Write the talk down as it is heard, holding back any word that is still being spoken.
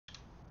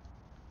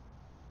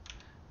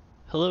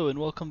Hello and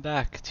welcome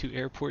back to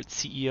Airport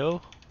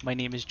CEO. My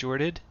name is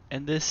Jordan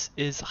and this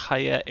is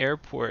HIA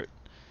Airport.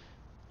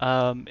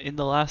 In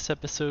the last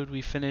episode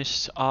we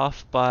finished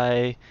off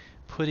by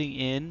putting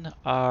in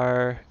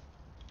our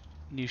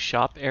new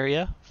shop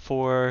area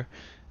for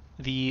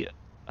the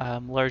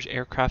large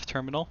aircraft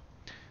terminal.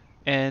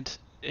 And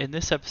in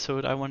this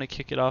episode I want to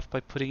kick it off by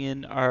putting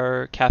in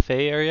our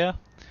cafe area.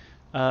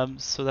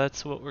 So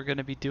that's what we're going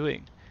to be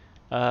doing.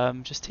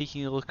 Just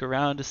taking a look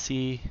around to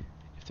see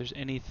if there's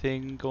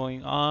anything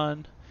going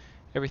on.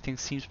 Everything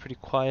seems pretty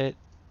quiet.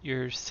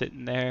 You're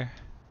sitting there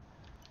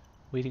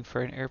waiting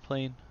for an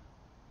airplane.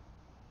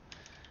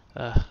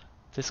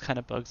 This kind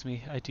of bugs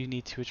me. I do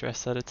need to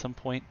address that at some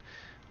point.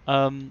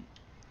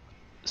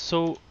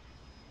 So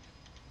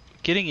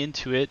getting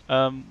into it,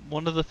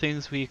 one of the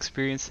things we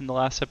experienced in the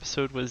last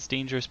episode was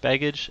dangerous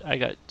baggage. I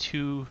got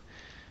two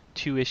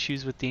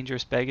issues with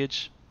dangerous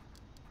baggage.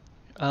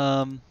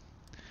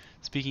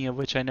 Speaking of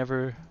which, I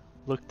never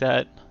looked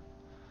at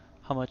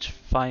how much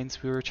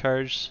fines we were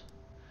charged.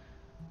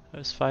 It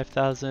was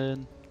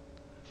 5,000,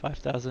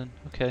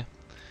 okay.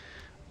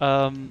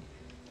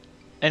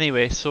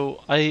 Anyway,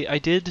 so I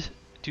did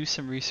do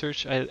some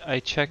research. I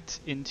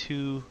checked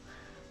into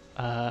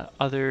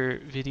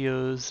other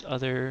videos,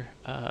 other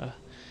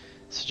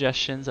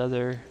suggestions,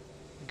 other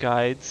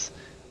guides.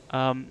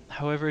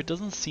 However, it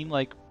doesn't seem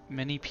like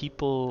many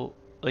people,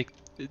 like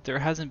there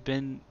hasn't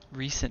been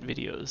recent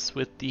videos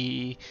with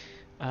the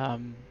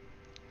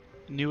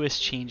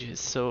newest changes.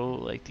 So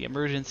like the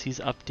emergencies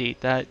update,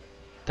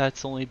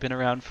 that's only been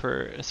around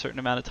for a certain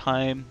amount of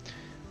time.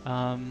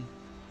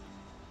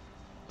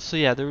 So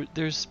yeah,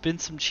 there's been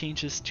some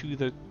changes to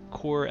the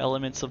core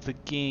elements of the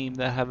game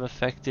that have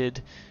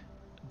affected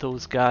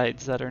those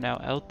guides that are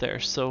now out there.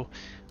 So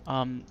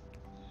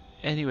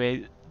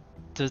anyway,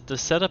 the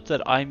setup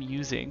that I'm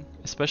using,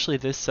 especially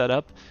this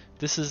setup,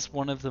 this is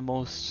one of the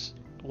most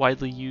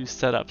widely used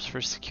setups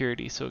for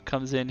security. So it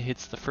comes in,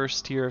 hits the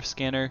first tier of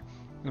scanner,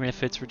 and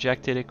if it's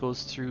rejected, it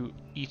goes through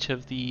each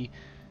of the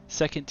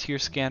second tier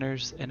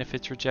scanners, and if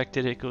it's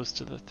rejected, it goes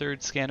to the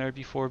third scanner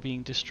before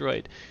being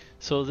destroyed.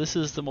 So this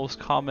is the most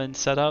common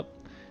setup.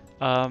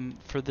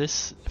 For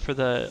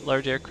the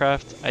large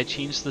aircraft, I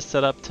changed the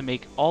setup to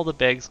make all the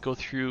bags go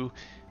through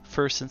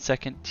first and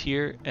second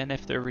tier, and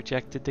if they're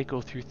rejected, they go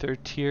through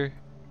third tier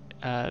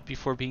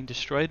before being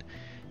destroyed.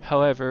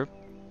 However,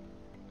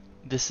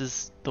 this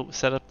is the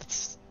setup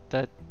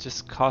that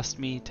just cost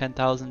me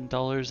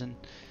 $10,000 in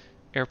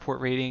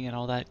airport rating and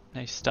all that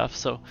nice stuff.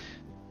 So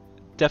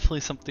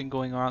definitely something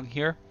going wrong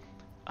here.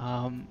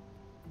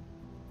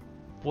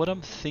 What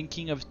I'm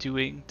thinking of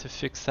doing to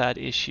fix that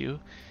issue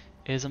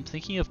is I'm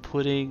thinking of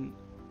putting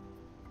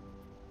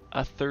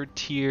a third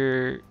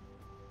tier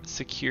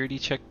security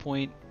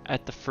checkpoint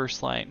at the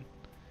first line.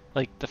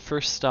 Like the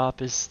first stop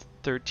is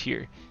third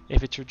tier.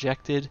 If it's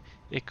rejected,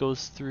 it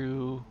goes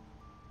through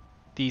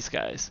these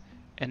guys.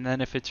 And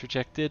then if it's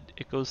rejected,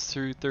 it goes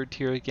through third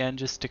tier again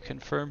just to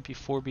confirm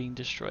before being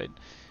destroyed.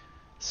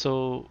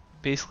 So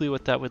basically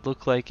what that would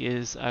look like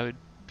is I would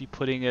be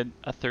putting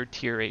a third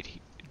tier right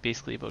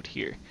basically about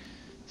here.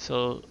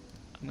 So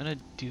I'm gonna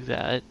do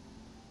that.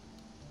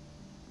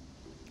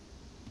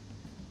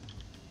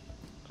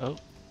 Oh,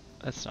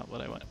 that's not what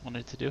I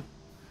wanted to do.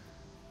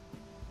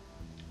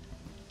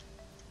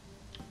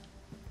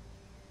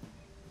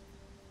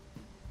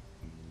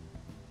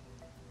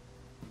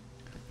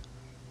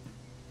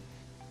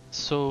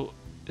 So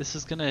this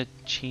is gonna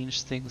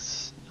change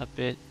things a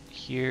bit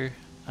here.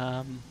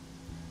 I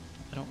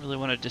don't really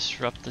want to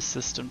disrupt the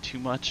system too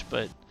much,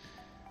 but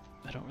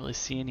I don't really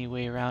see any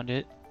way around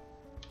it.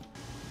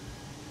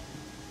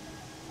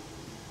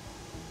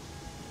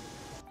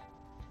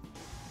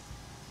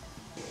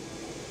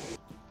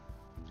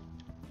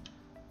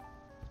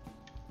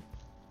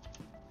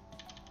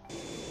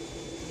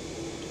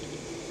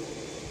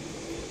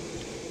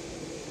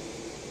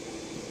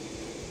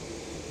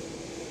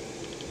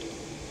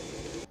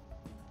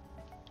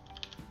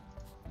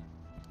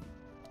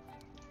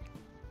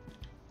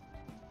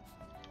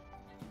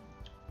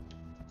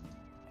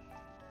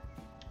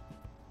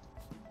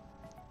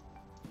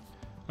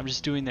 I'm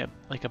just doing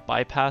like a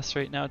bypass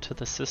right now to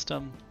the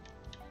system.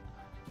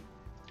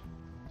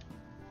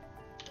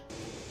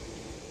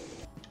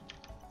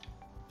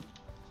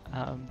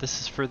 This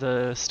is for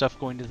the stuff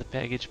going to the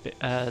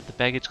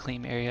baggage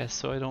claim area,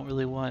 so I don't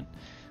really want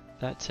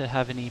that to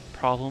have any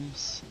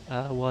problems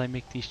while I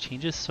make these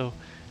changes. So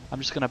I'm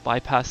just going to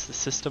bypass the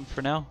system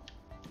for now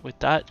with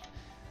that,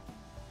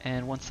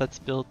 and once that's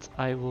built,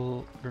 I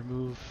will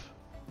remove.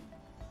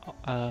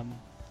 I'll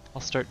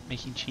start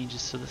making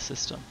changes to the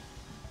system.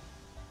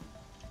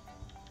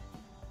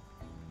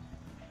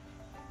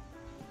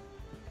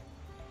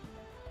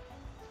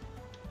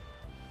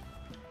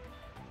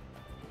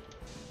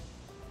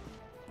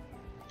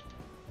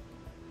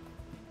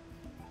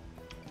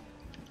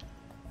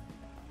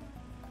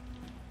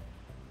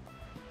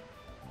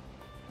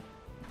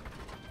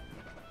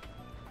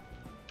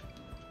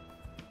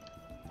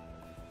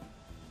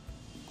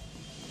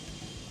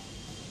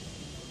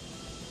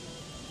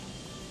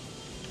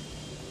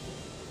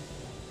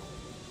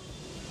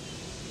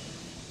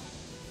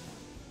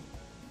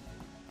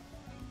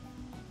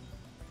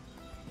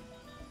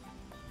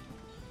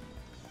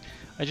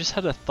 I just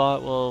had a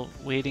thought while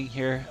waiting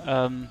here.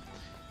 I'm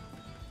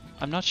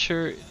not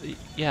sure.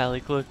 Yeah,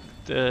 like look,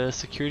 the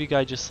security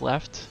guy just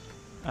left.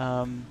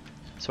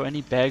 So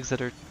any bags that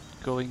are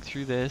going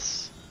through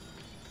this,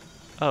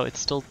 oh, it's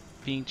still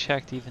being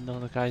checked even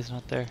though the guy's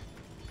not there.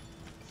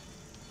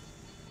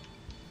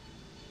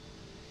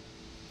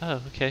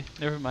 Oh, okay,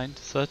 never mind.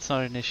 So that's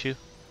not an issue.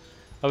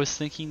 I was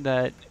thinking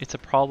that it's a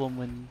problem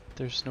when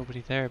there's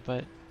nobody there,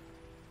 but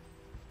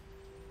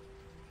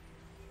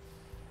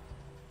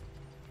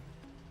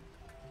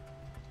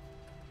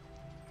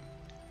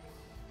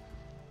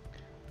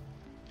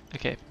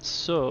okay,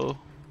 so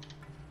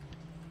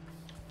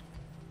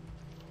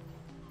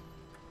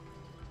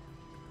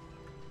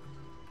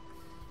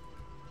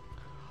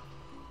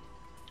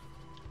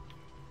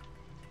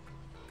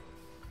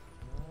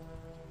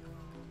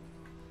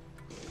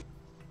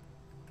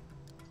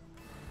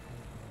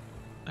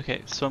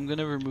okay, so I'm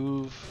gonna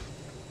remove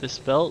this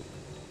belt.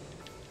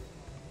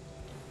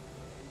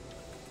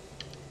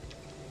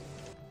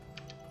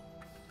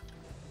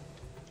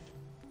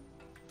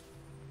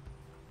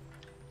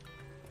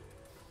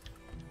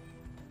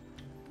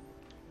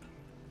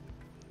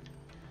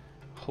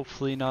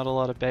 Hopefully not a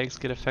lot of bags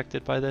get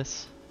affected by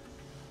this.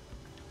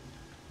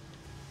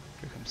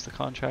 Here comes the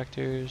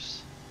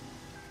contractors.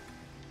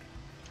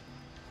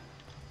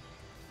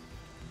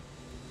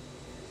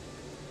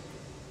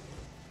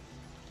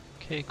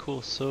 Okay,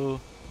 cool, so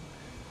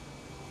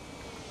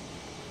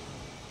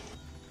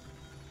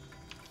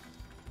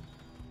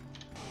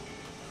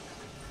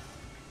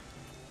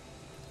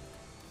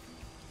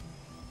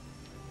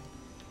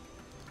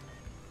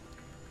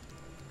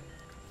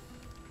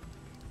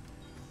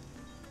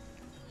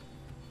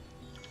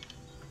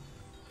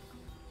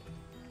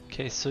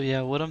okay, so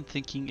yeah, what I'm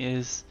thinking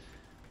is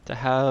to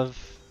have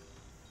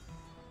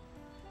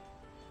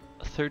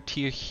a third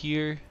tier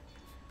here,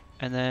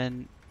 and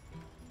then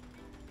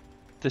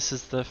this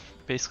is the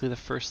basically the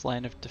first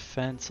line of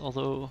defense,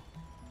 although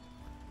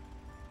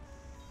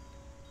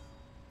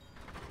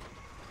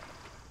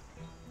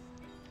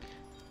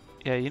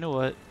yeah, you know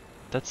what?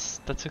 That's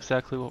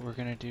exactly what we're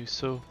gonna do.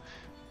 So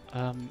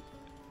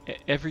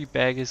every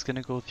bag is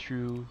gonna go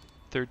through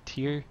third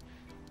tier.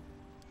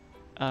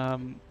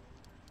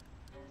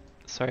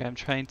 Sorry, I'm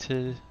trying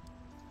to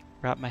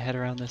wrap my head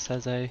around this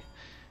as I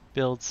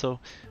build. So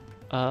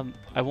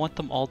I want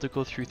them all to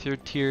go through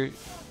third tier,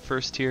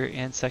 first tier,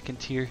 and second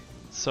tier.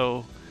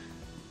 So,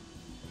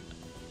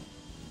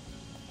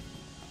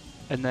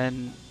 and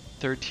then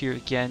third tier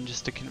again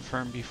just to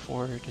confirm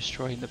before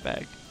destroying the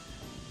bag.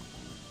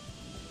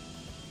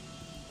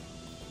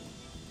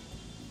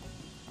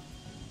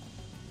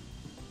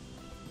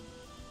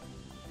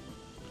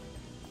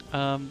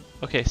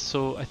 Okay,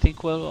 so I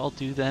think what I'll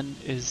do then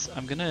is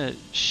I'm gonna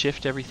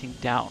shift everything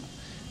down.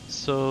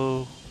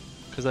 So,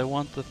 because I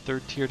want the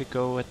third tier to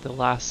go at the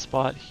last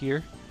spot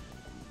here,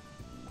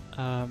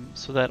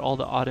 so that all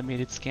the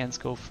automated scans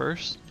go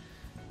first.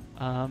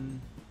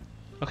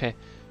 Okay,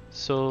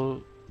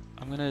 so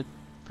I'm gonna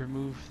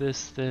remove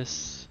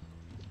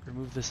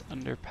remove this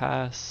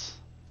underpass.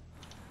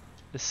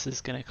 This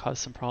is gonna cause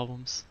some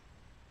problems.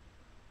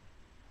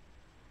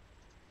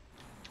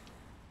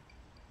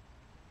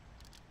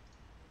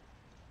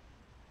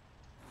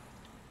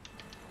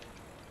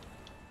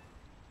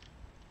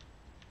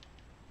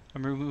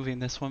 I'm removing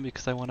this one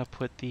because I want to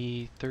put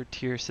the third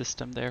tier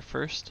system there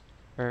first,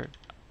 or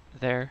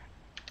there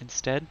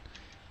instead.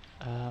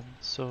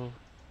 So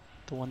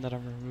the one that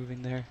I'm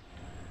removing there,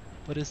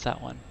 what is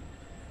that one?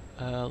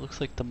 Looks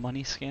like the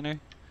money scanner.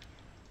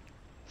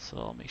 So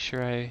I'll make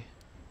sure I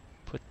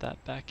put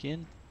that back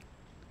in.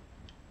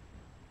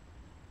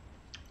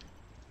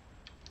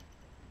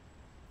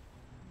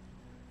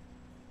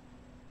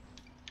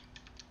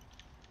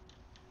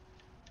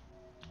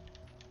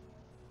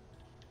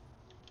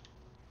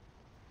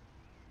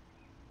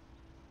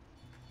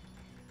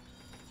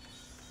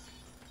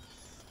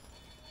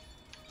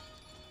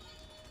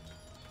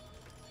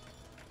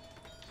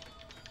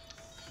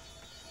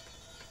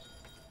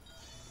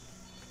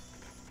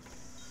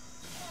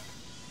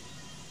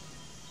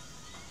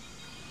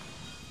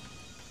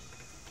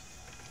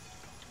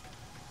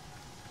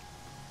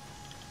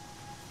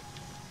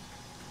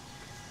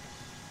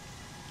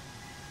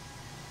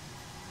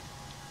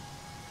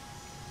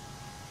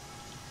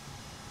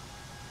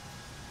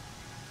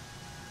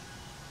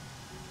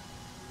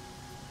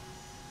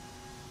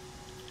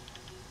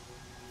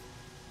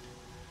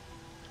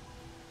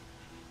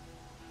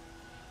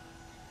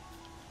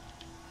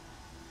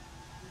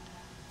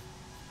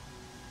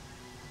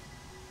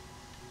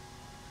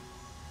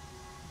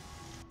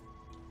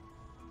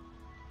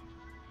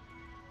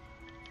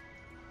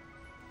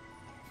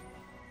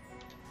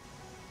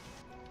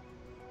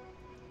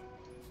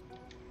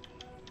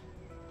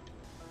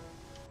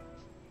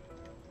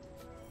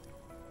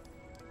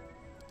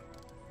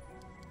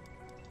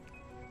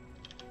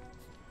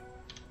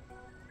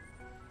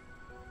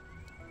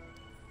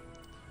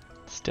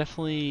 It's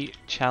definitely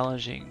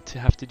challenging to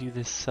have to do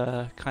this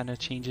kind of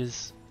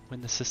changes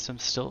when the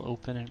system's still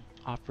open and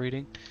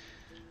operating.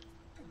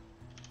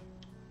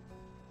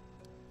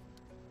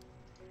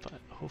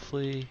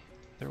 hopefully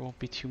there won't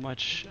be too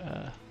much.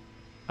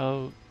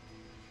 Oh,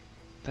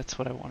 that's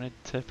what I wanted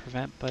to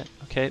prevent, but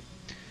okay.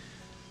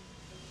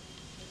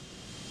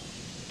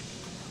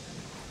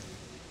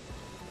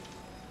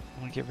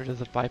 I want to get rid of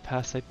the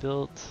bypass I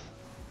built.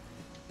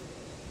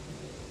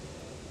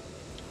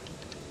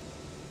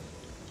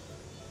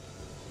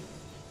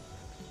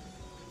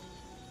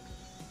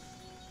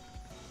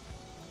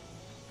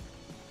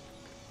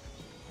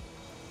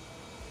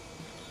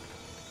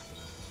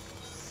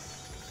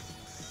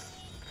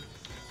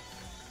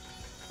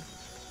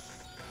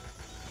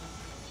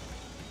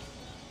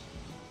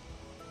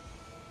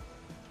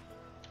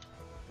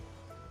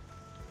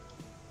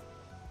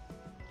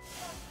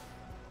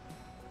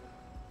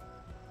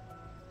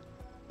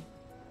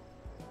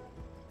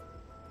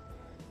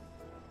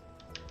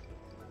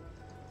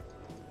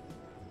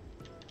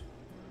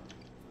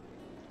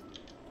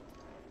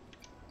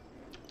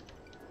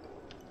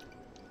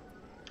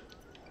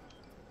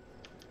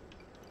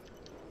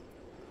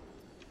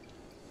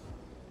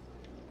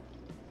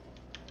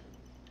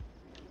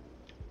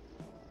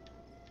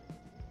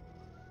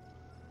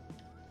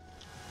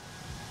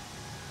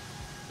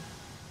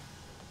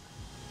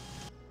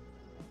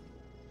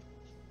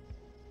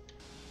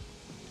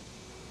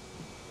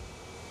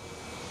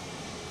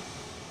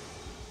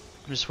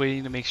 I'm just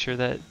waiting to make sure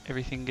that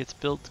everything gets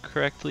built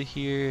correctly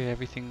here,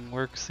 everything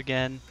works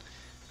again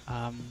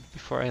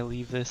before I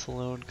leave this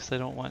alone, because I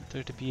don't want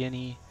there to be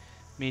any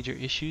major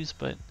issues,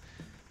 but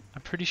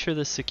I'm pretty sure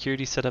the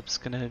security setup's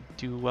gonna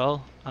do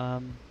well.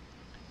 I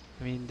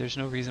mean, there's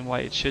no reason why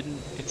it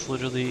shouldn't. It's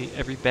literally,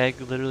 every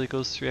bag literally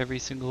goes through every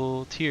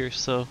single tier,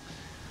 so,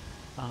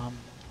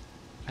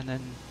 and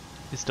then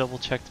is double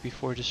checked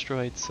before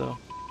destroyed, so.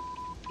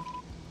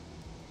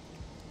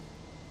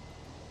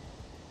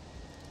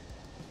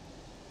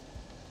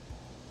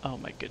 Oh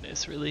my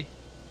goodness, really?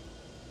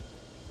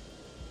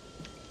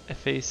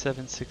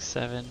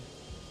 FA767.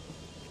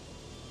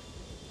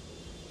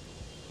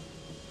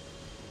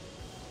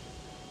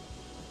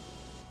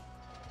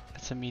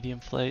 That's a medium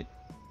flight.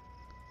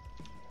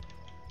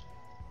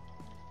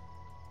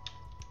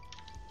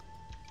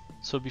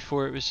 So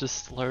before it was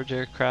just large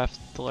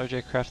aircraft, the large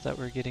aircraft that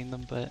were getting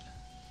them, but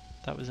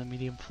that was a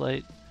medium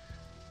flight.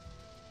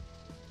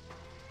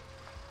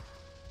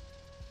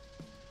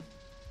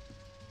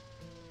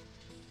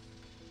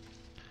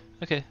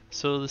 Okay,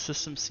 so the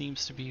system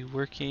seems to be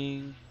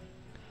working.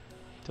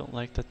 Don't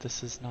like that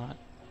this is not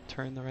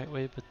turned the right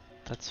way, but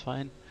that's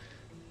fine.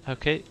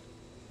 Okay.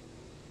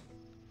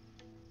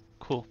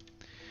 Cool.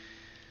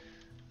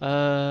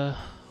 I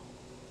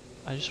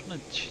just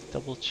want to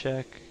double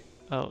check.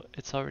 Oh,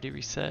 it's already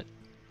reset.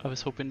 I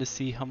was hoping to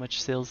see how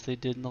much sales they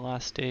did in the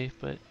last day,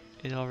 but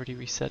it already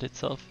reset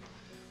itself.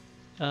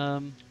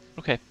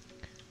 Okay.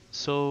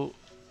 So,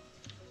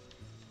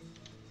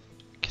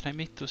 can I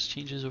make those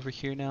changes over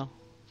here now?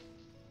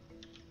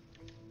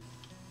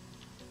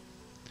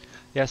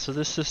 Yeah, so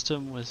this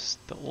system was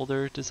the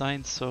older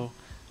design, so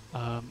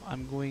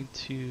I'm going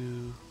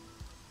to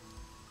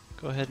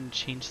go ahead and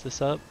change this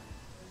up.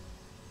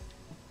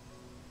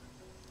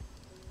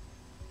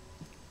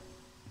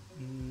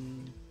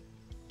 I'm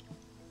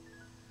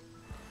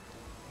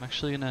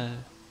actually gonna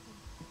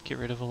get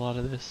rid of a lot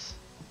of this.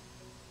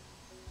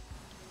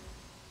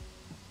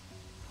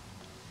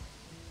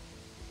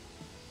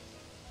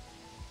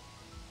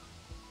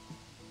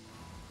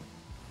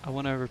 I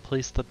want to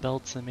replace the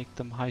belts and make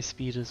them high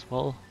speed as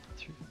well,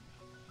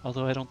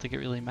 although I don't think it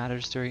really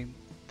matters during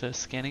the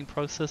scanning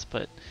process,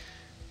 but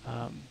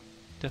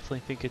definitely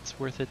think it's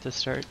worth it to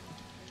start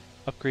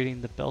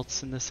upgrading the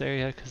belts in this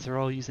area, because they're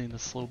all using the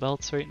slow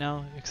belts right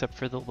now, except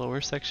for the lower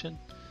section.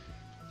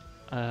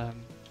 But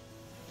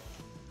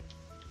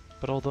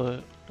all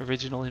the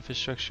original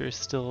infrastructure is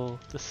still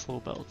the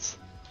slow belts.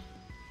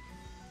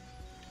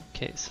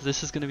 Okay, so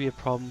this is going to be a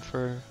problem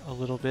for a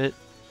little bit.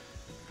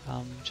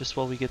 Just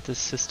while we get this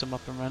system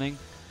up and running.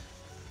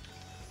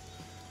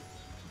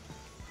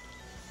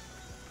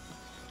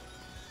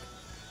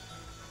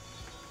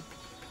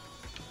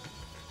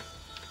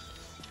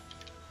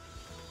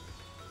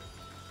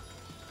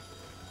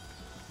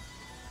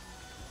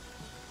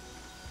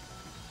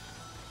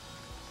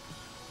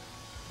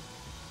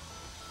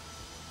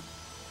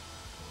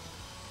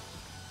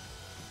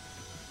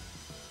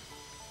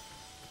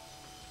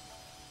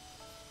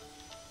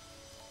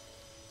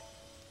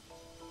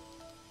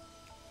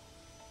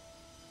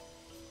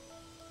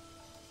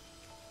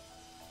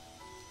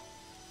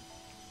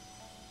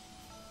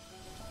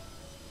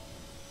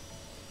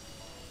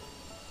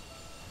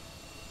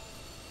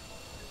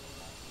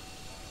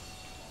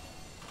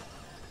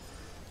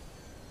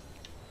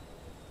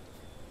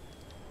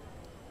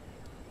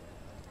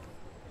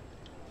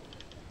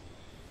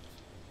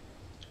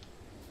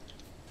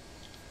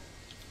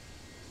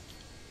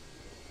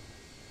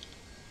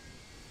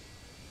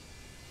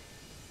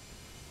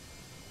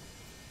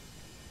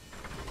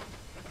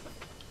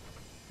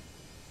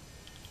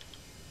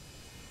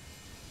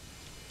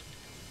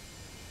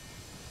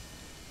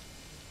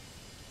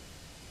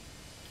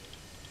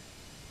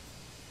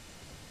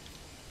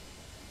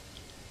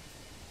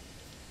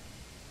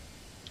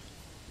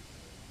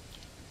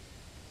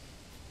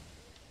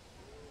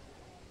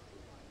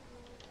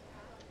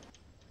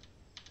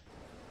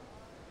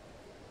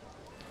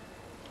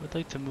 I'd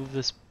like to move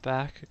this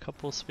back a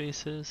couple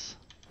spaces.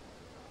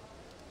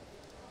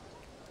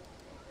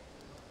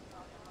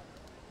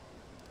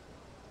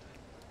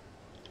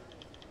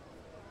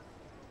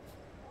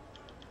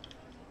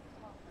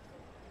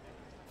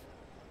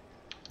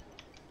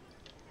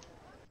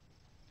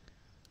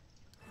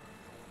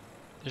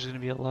 There's gonna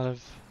be a lot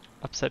of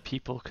upset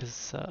people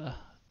because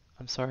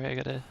I'm sorry, I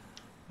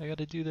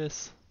gotta do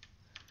this.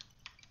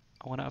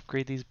 I want to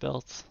upgrade these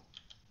belts.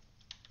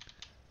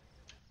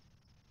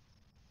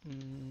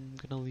 I'm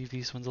gonna leave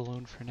these ones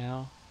alone for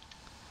now.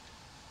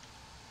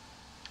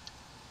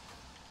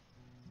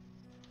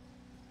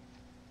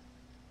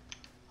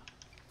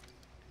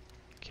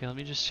 Okay, let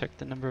me just check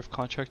the number of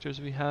contractors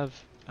we have.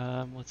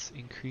 Let's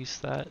increase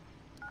that.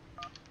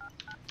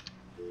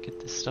 Get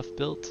this stuff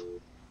built.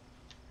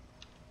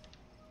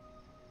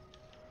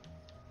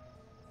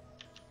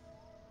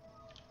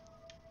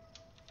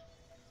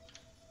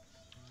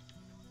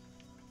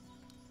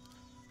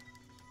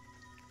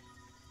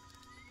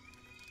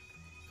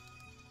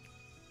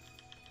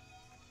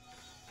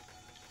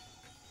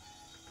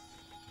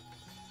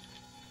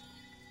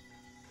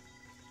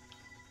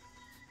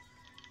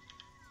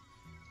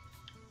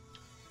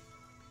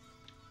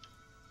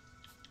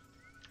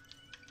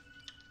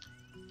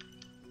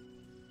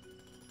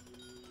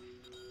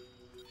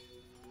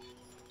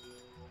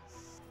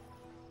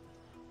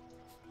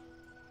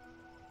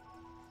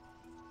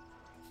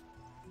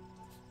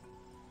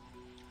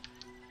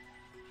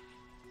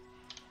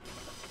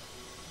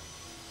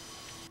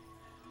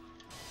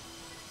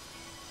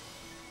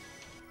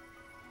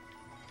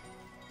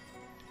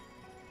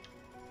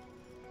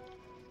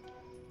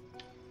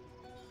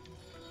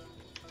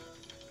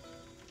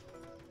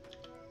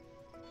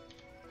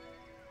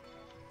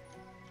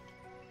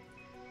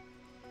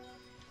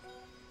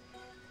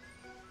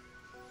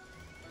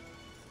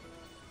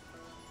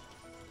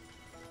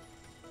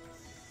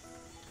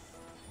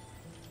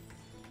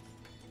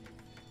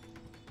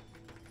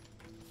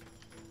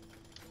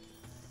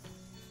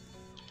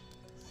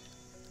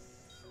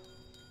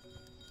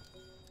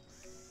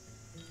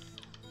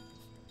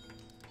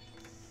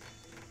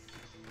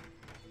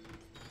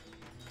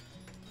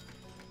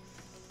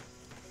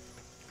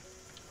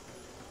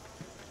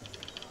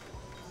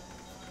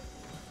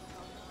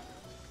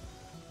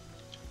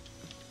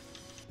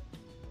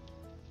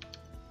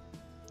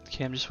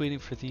 Okay, I'm just waiting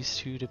for these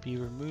two to be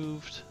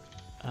removed.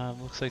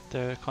 Looks like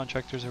the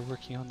contractors are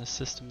working on the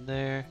system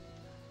there.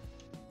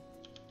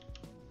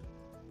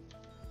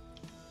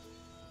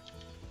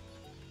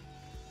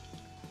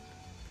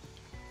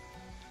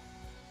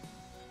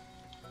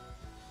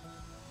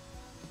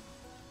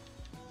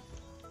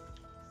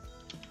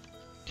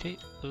 Okay,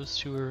 those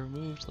two are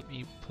removed. Let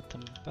me put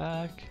them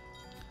back.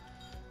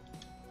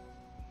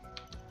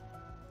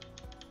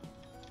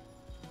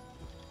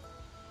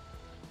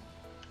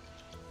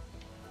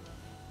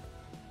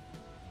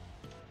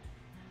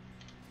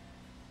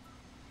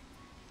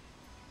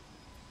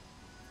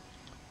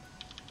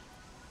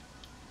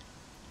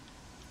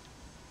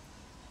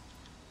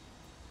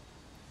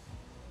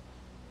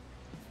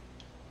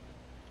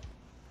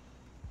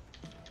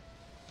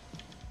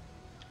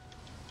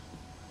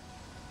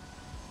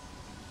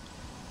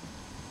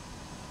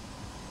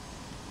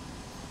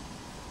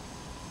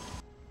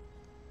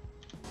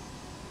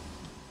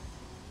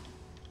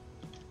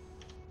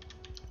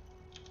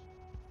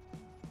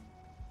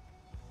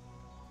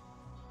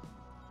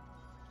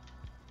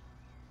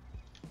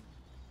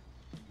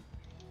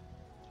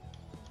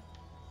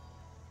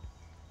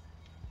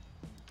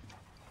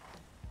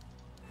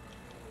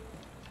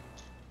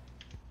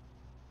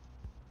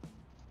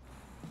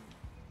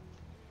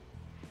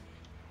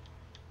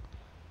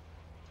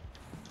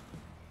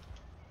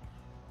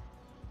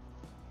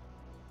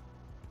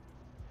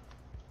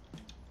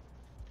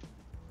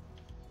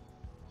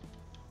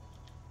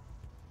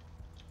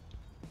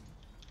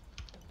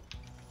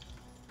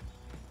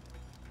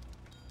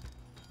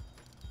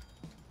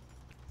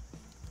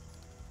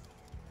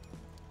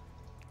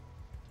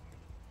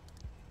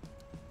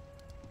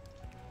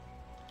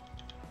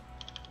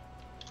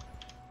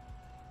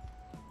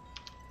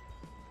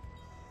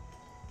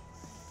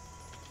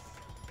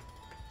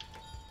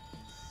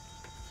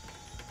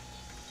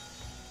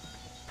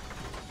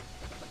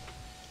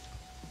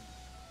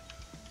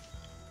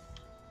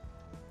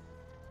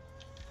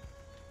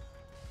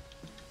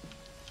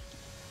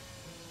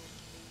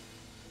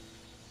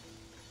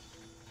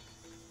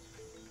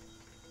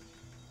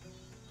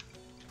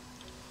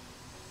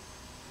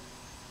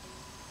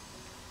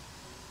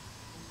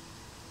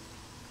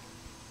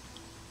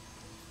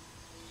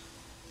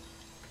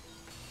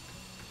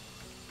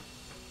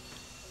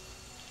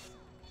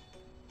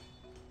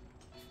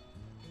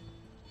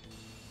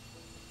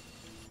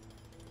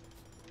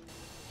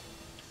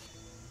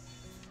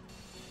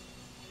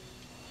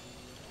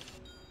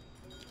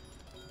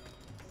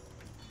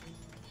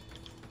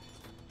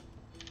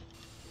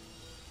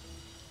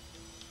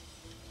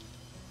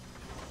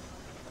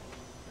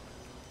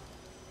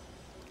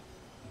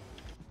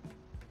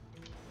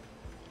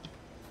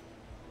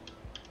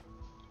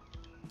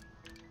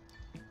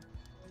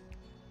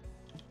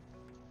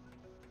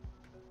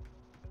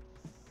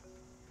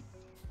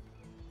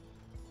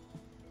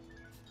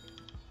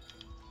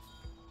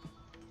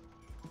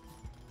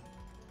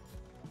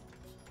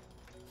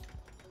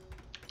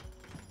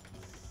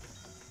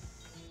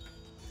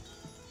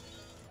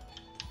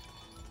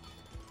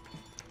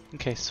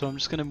 Okay, so I'm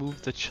just going to move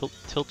the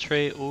tilt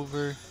tray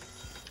over.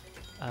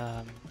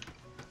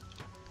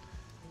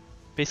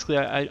 Basically,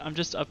 I'm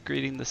just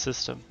upgrading the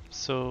system.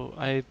 So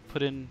I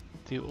put in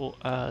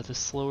the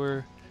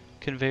slower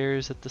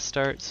conveyors at the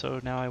start,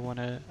 so now I want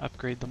to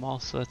upgrade them all,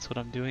 so that's what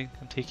I'm doing.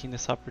 I'm taking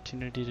this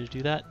opportunity to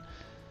do that.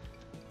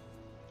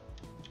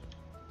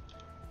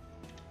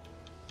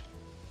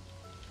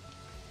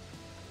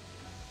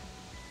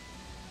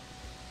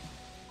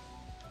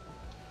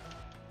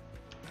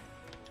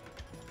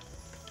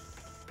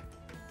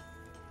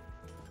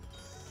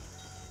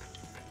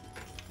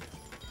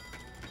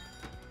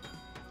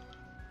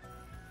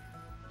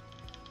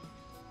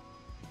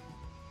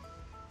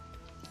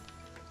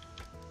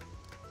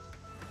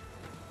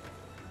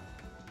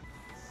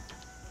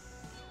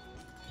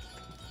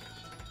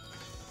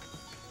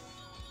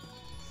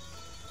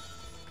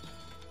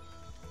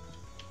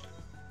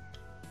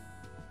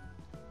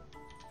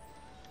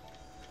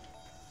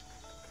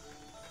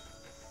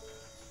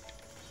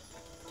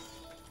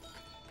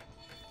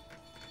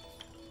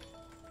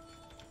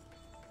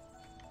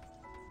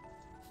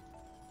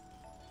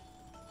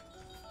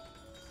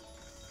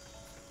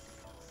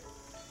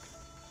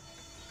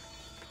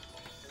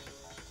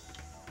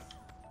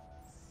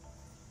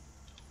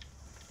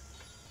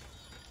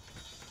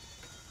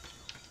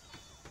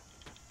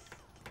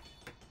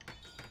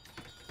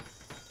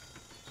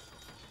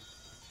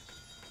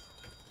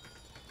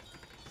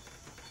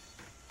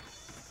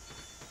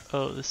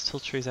 Oh, this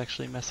tilt tray is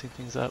actually messing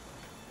things up.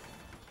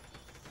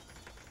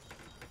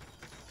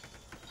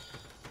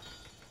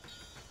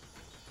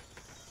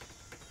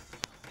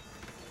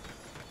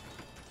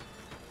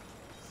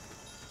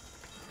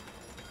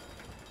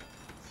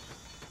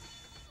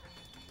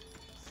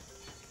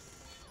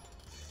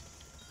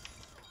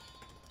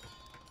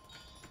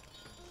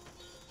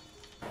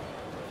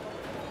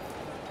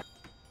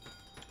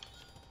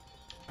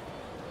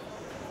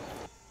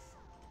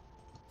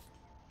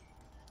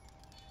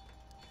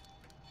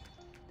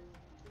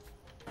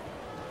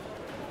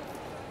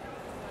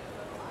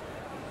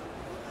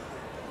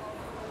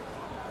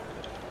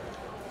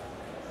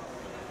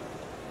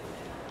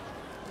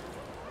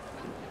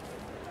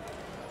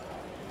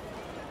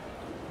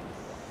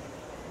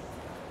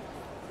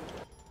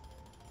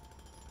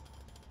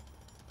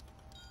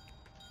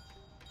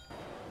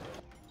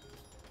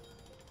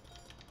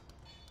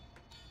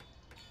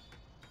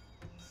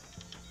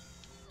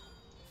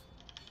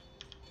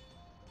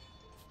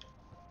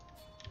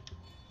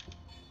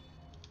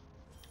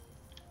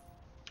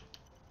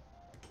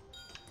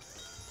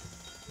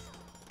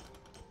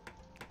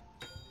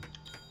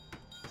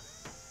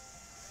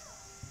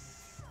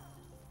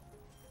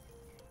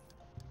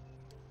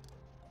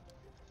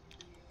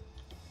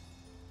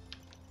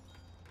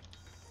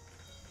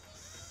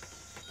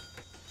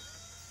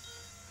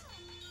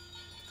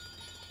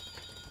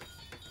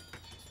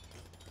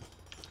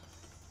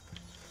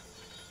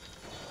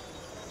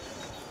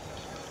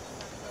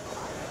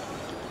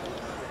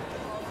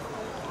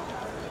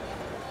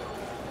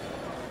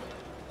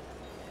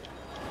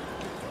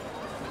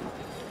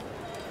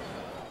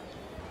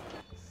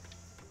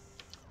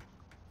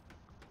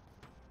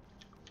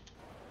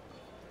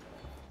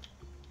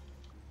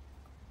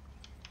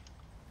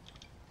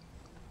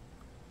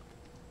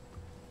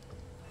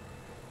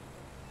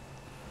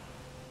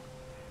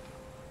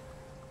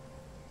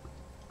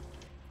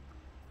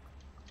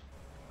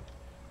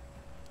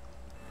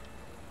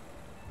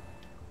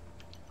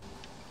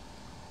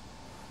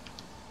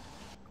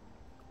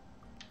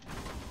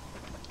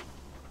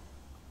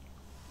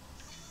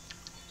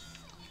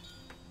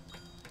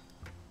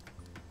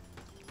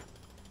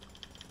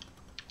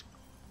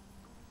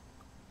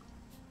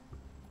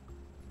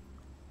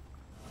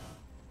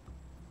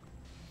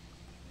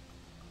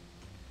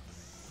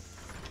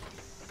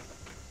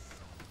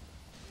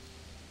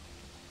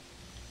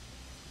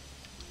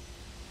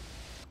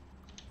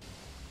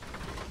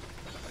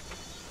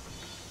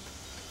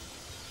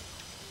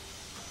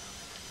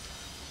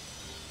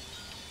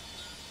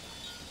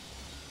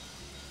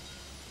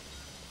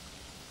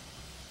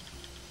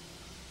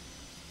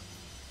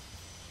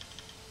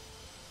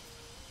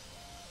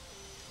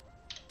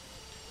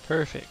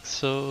 Perfect,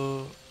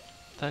 so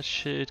that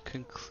should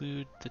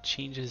conclude the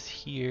changes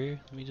here.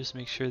 Let me just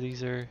make sure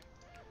these are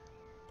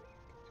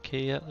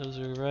okay. Yeah, those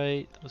are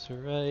right, those are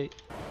right.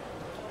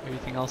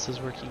 Everything else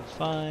is working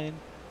fine.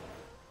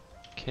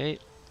 Okay,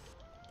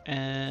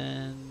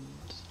 and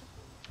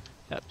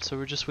yeah, so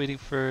we're just waiting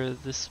for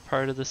this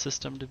part of the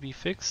system to be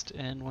fixed,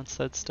 and once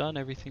that's done,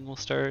 everything will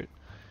start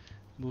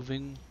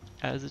moving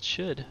as it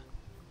should.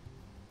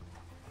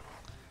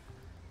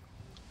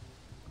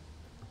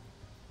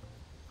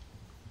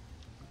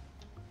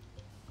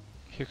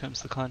 Here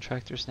comes the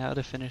contractors now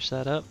to finish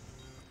that up.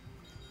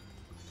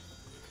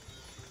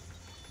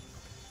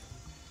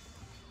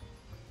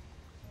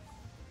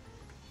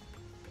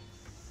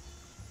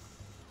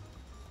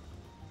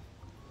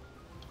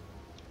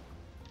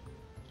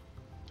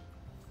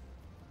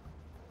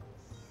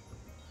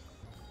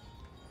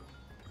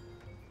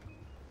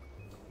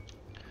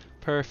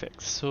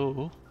 Perfect,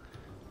 so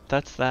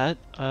that's that.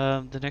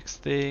 The next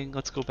thing,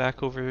 let's go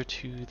back over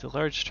to the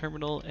large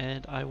terminal,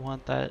 and I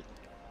want that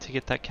to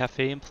get that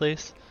cafe in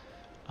place.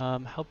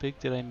 How big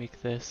did I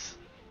make this?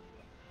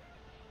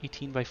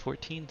 18 by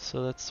 14,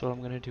 so that's what I'm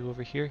going to do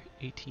over here.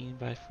 18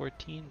 by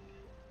 14,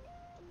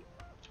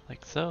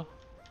 like so.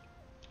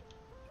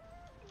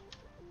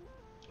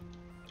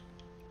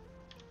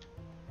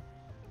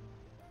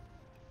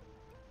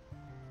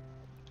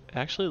 It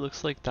actually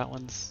looks like that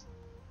one's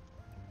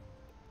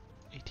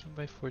 18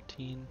 by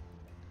 14,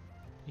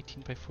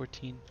 18 by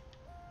 14.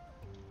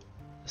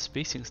 The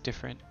spacing's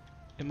different.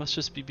 It must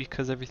just be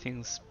because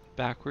everything's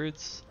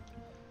backwards.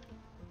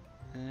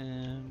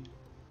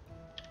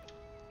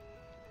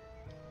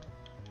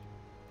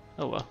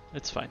 Oh well,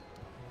 it's fine.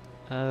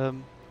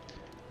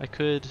 I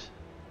could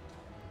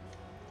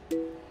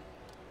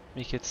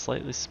make it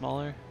slightly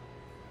smaller.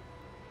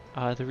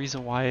 The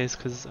reason why is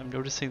because I'm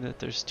noticing that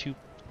there's two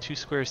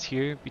squares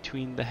here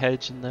between the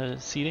hedge and the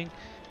seating,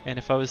 and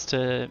if I was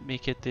to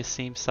make it the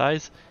same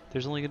size,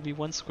 there's only going to be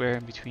one square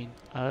in between.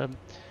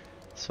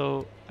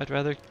 So I'd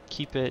rather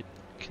keep it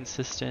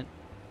consistent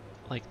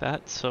like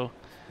that, so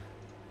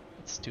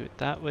let's do it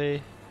that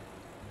way.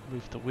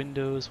 Move the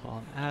windows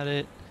while I'm at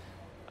it.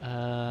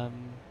 Now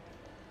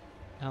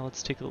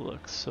let's take a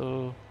look.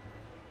 So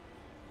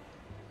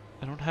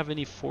I don't have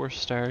any 4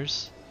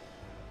 stars,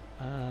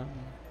 but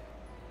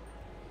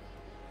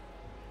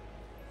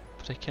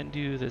I can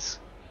do this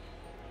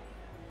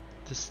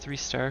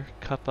 3-star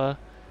cuppa.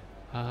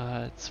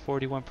 It's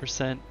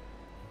 41%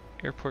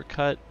 airport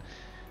cut.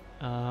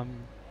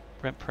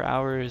 Rent per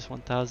hour is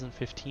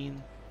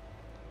 1,015.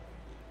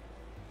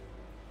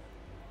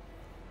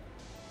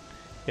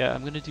 Yeah,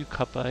 I'm gonna do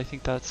cuppa. I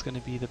think that's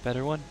gonna be the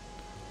better one.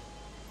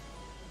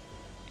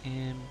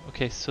 And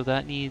okay, so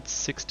that needs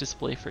 6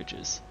 display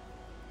fridges.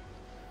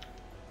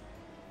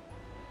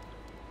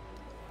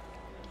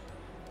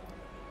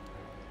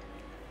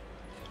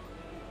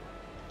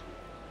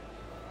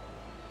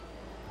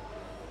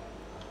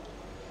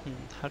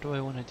 How do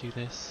I want to do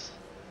this?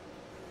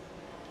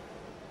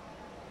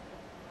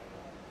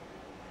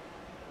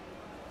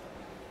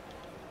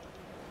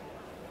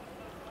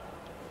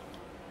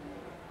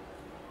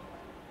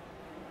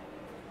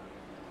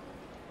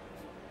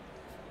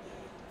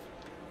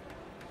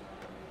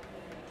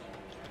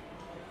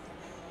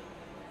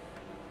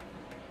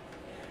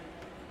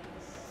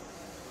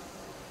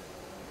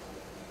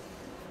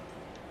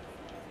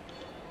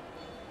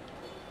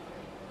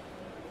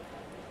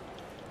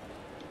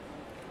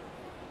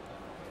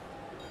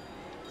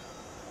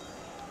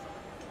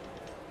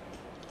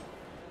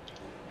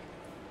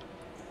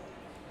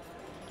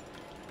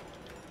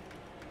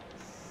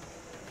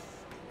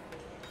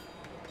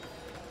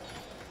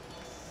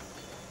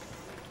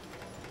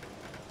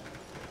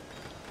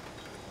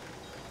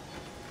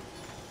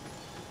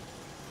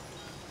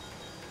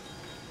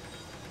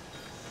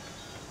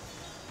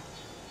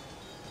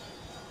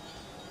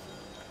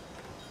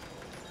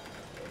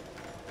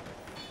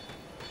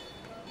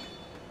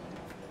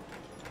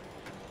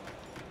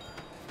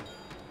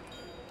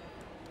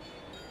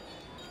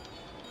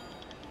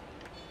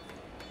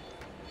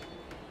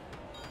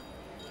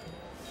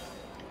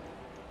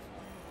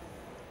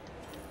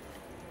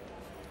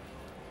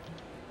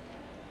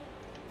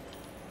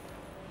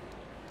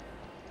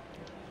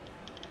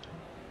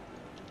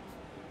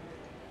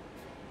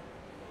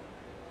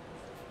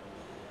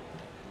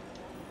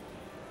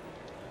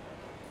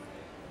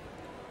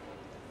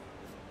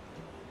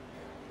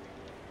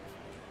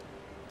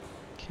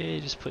 Okay,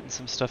 just putting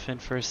some stuff in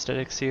for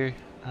aesthetics here.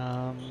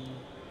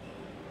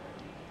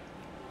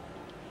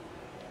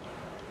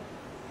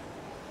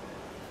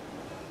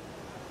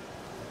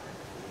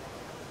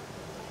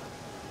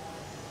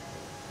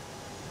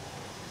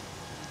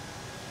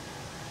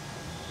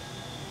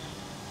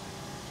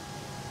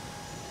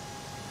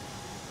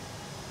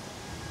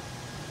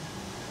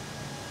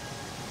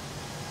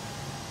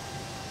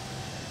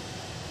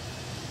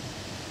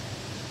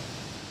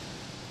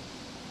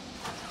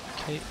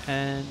 Okay,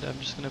 and I'm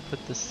just going to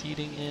put the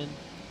seating in.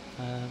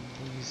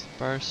 We'll use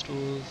bar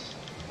stools.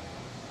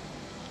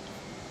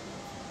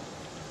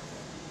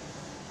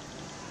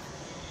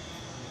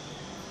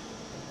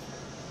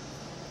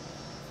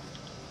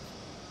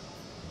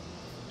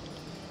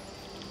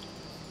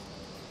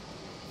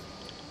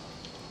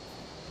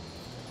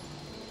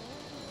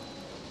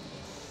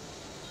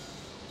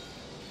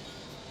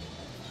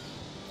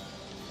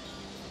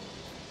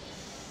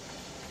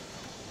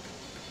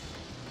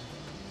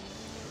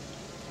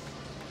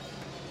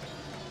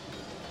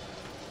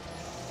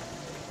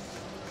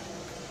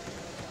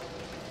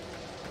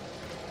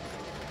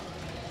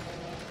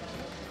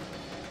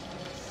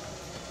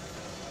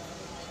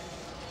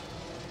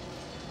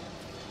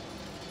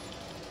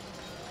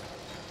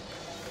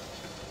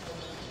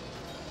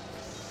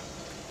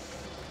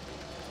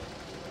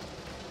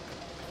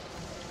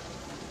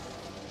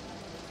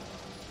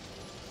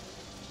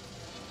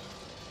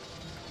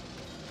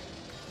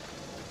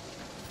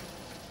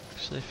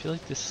 Actually, I feel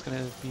like this is going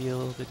to be a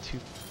little bit too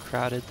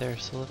crowded there,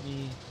 so let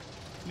me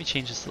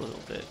change this a little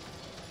bit.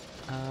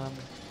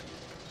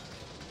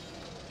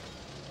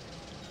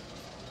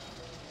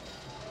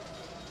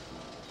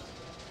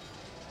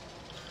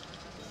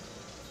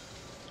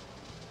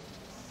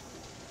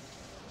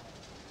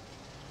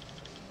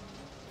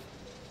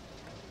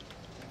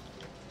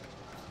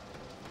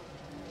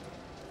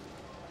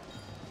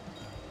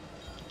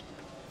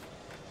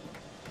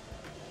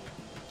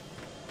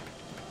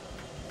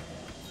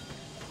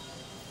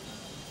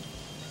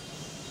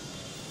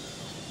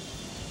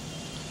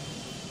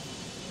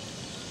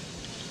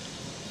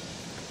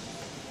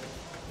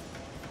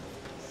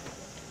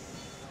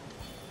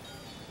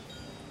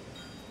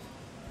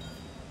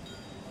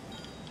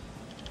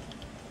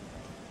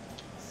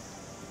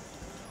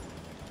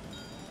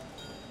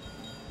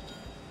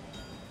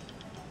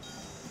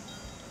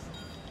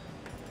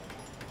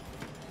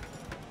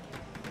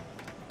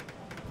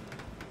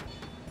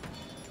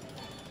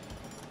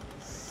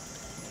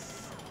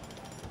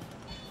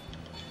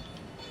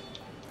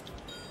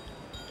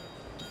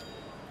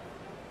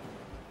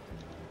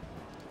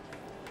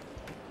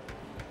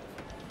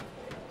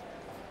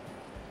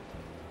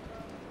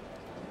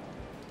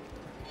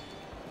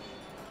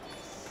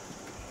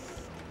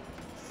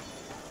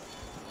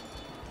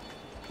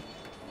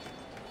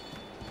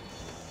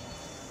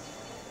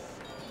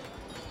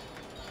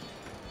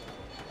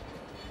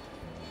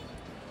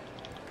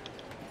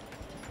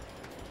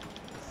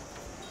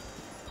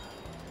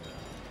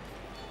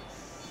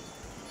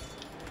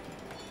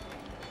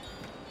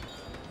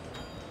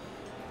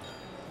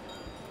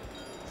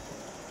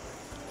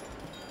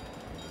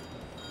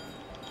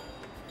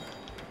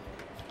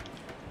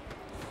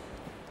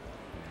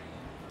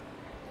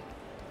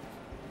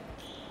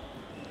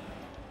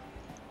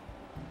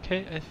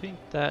 Okay, I think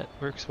that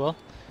works well.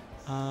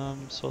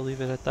 So I'll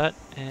leave it at that,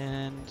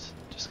 and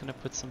just gonna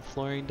put some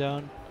flooring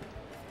down.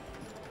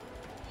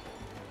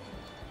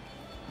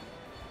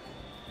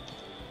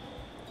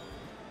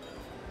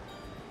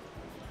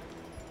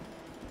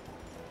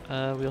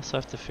 We also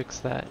have to fix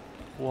that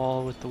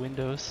wall with the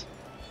windows.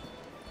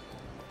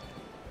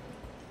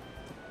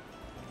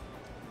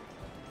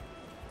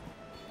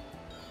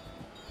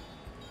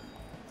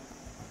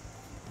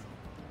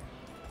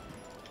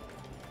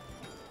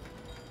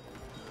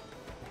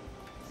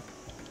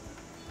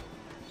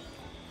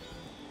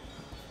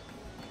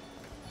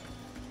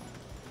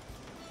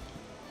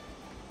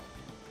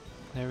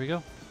 There we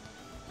go.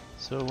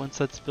 So once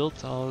that's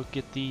built, I'll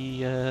get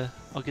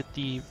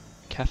the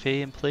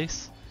cafe in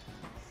place.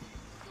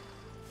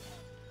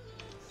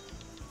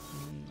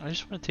 I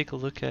just want to take a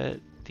look at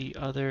the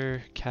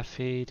other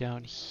cafe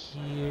down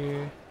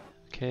here.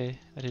 Okay,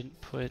 I didn't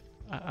put.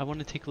 I want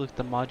to take a look at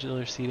the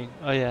modular seating.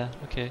 Oh yeah,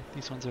 okay,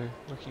 these ones are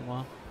working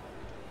well.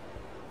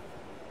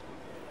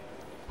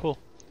 Cool.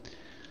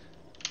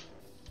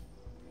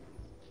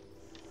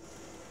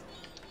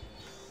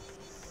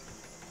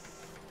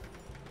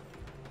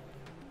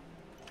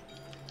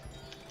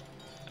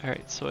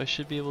 Alright, so I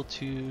should be able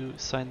to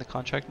sign the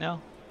contract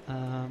now.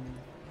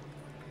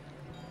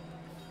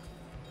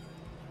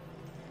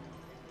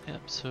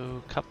 Yep,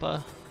 so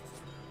Kappa.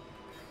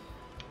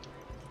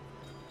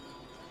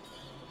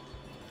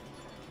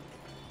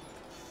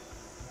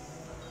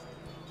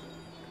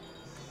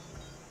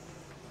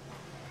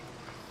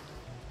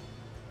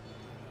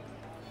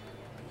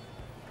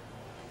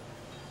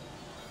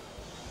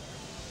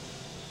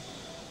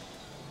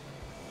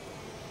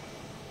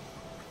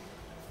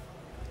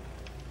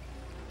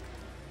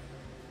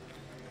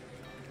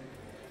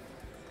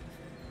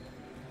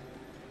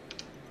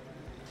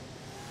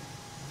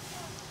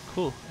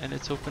 Cool, and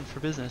it's open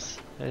for business,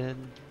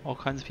 and all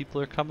kinds of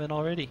people are coming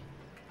already.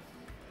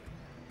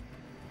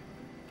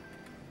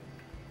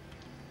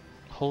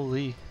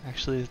 Holy,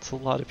 actually it's a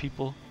lot of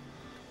people.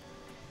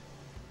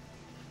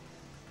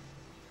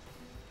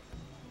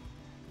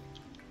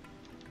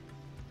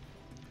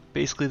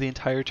 Basically the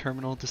entire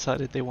terminal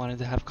decided they wanted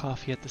to have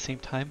coffee at the same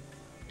time.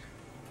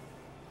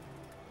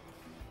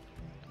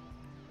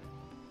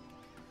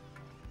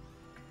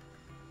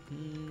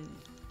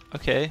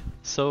 Okay,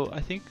 so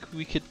I think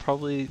we could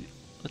probably,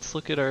 let's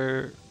look at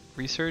our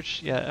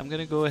research. Yeah, I'm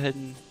gonna go ahead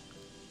and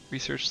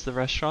research the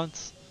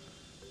restaurants.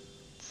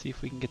 See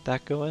if we can get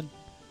that going.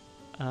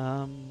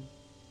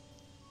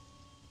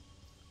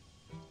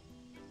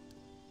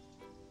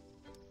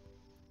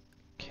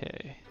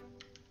 Okay.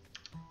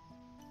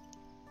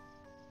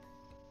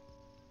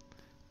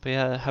 But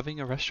yeah, having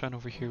a restaurant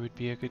over here would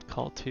be a good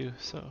call too,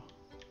 so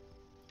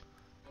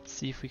let's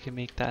see if we can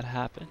make that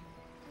happen.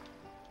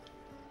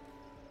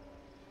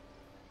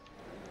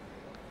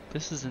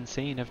 This is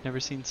insane. I've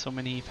never seen so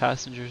many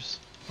passengers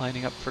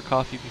lining up for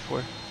coffee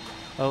before.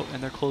 Oh,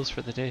 and they're closed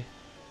for the day.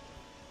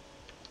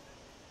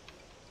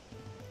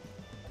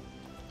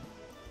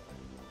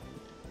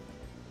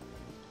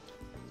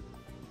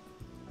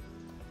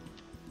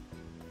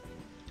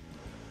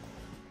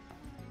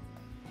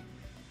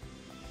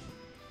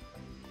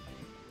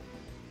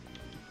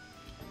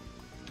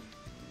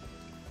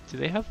 Do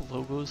they have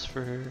logos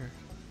for...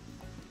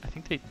 I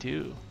think they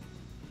do.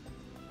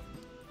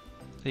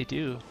 They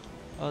do.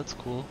 Oh, that's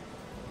cool.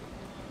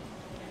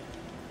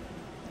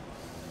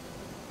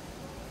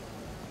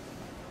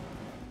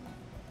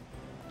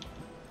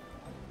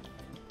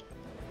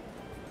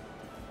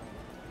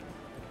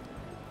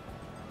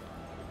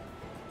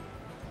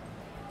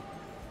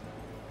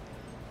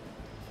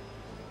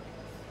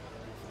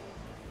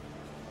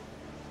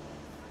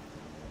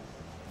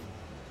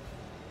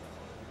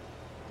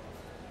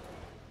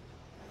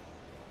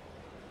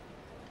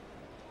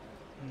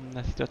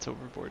 I think that's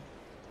overboard.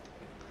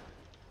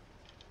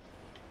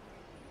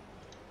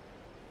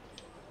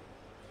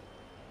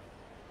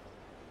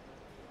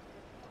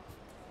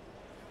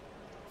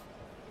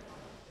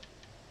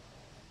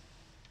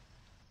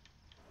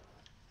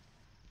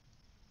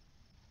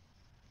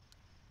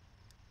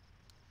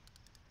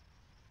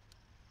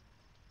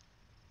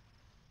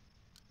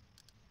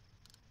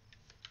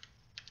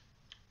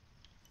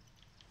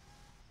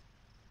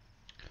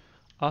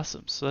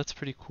 Awesome, so that's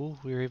pretty cool.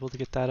 We were able to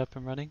get that up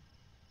and running.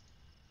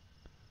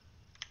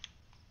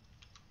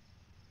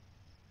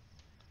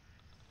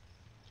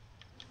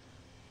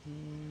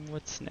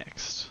 What's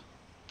next?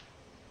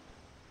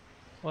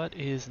 What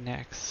is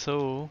next?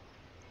 So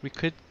we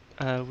could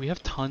we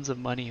have tons of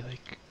money,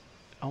 like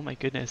oh my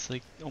goodness,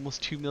 like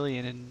almost 2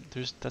 million, and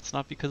that's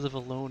not because of a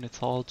loan,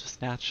 it's all just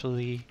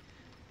naturally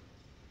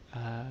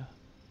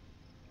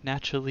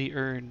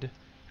earned.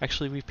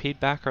 Actually, we paid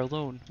back our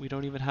loan. We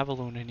don't even have a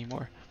loan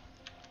anymore.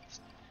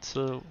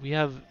 So we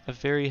have a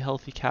very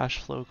healthy cash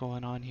flow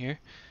going on here.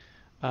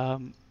 I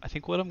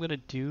think what I'm gonna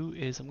do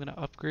is I'm gonna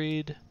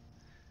upgrade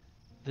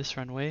this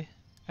runway.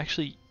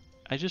 Actually,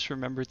 I just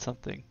remembered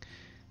something.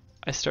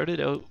 I started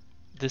out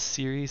this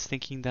series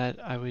thinking that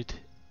I would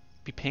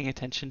be paying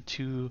attention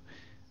to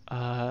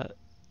the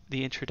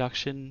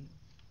introduction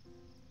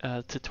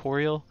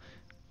tutorial.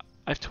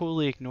 I've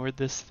totally ignored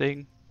this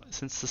thing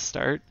since the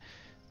start.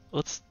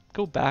 Let's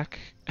go back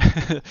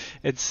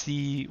and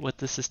see what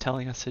this is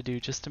telling us to do,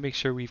 just to make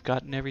sure we've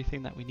gotten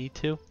everything that we need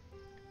to.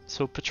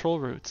 So patrol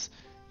routes.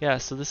 Yeah,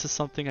 so this is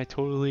something I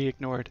totally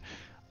ignored.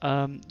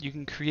 You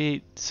can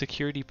create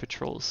security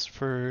patrols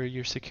for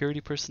your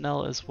security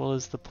personnel as well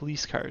as the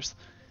police cars.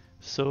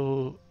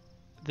 So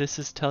this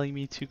is telling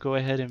me to go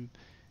ahead and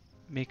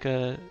make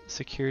a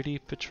security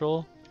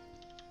patrol.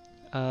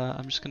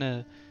 I'm just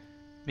gonna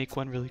make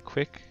one really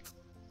quick.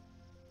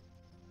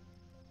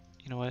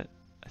 You know what?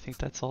 I think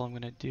that's all I'm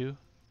gonna do.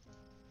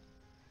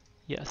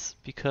 Yes,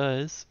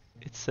 because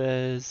it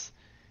says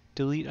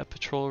delete a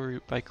patrol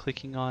route by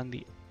clicking on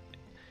the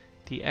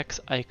X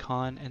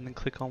icon and then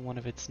click on one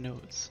of its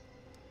nodes.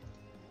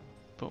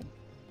 Boom.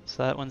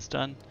 So that one's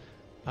done.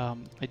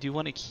 I do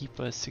want to keep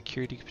a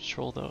security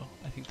patrol though.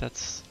 I think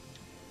that's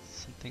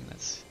something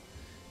that's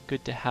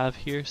good to have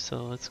here,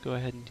 so let's go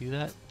ahead and do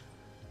that.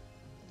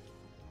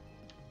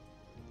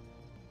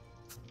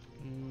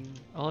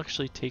 I'll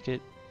actually take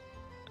it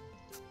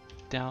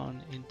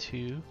down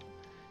into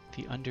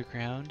the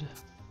underground.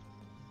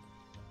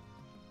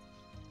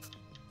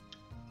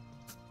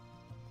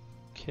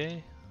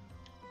 Okay.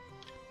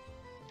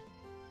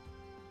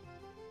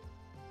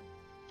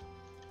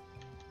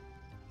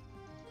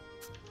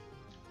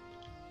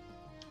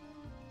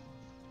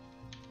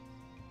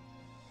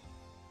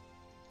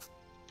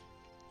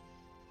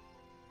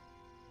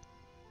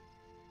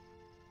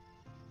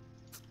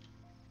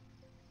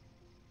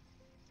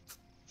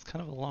 It's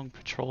kind of a long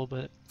patrol,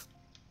 but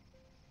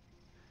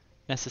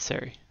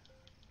necessary.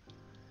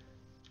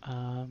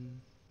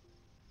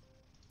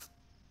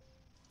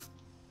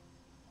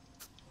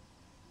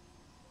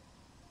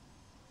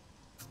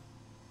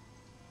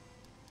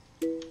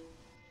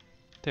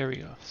 There we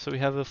go. So we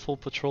have a full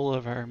patrol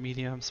of our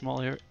medium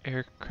small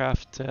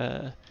aircraft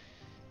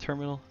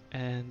terminal,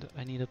 and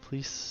I need a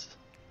police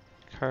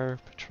car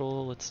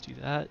patrol. Let's do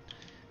that.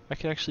 I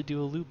could actually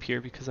do a loop here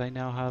because I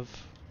now have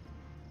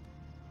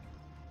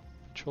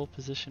patrol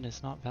position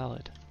is not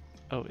valid.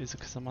 Oh, is it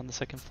because I'm on the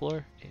second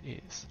floor?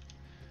 It is.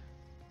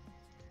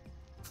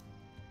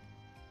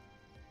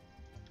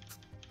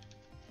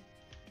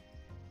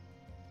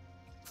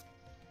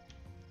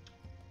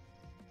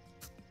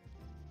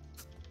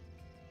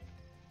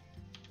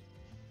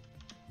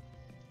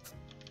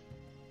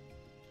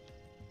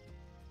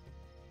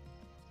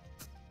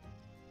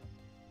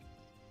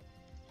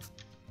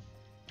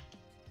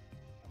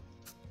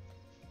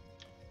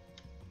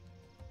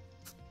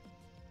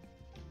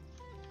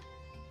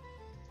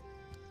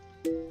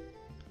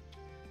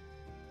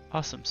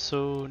 Awesome,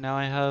 so now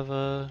I have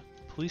a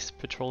police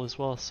patrol as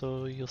well,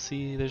 so you'll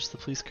see there's the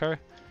police car.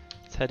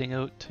 It's heading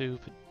out to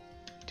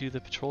do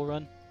the patrol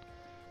run,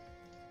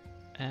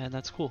 and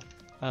that's cool.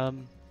 I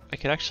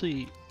could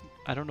actually,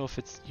 I don't know if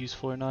it's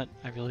useful or not,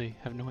 I really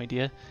have no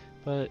idea,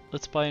 but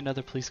let's buy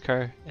another police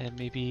car and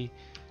maybe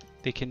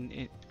they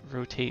can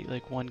rotate,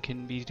 like one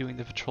can be doing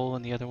the patrol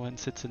and the other one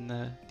sits in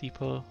the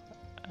depot.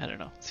 I don't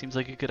know, it seems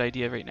like a good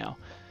idea right now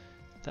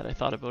that I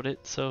thought about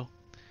it, so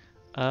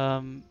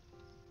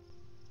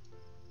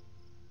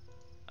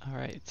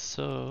alright,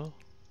 so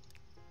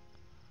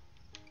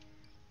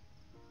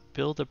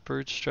build a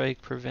bird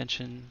strike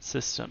prevention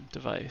system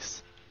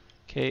device.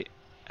 Okay,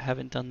 I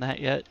haven't done that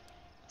yet.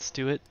 Let's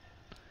do it.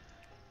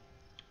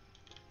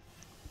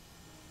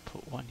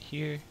 Put one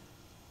here.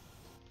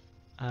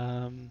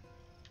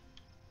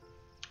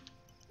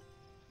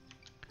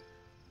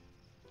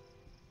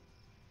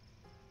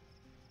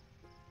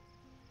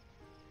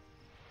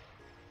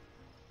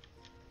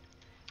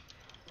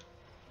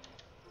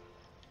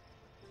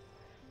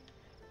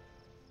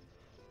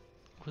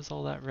 What was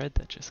all that red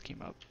that just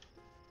came up?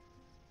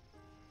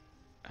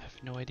 I have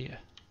no idea.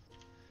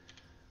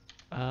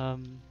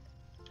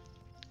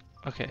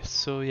 Okay,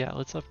 so yeah,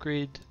 let's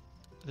upgrade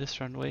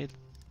this runway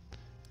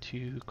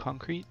to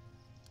concrete.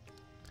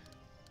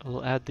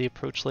 We'll add the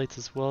approach lights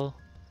as well.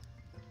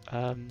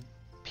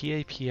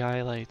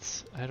 PAPI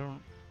lights, I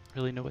don't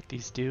really know what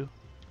these do,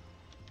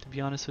 to be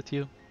honest with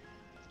you.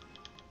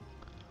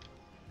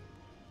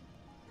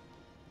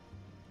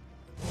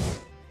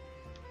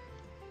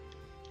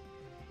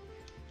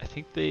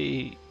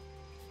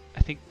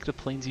 I think the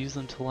planes use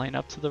them to line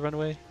up to the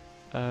runway.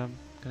 I'm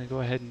gonna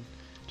go ahead and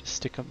just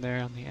stick them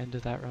there on the end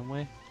of that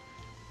runway.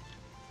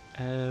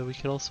 We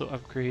could also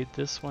upgrade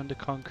this one to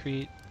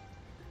concrete.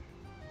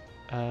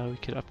 We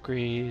could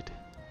upgrade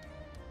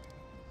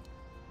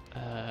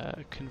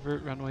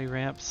convert runway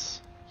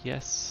ramps,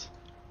 yes.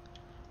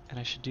 And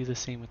I should do the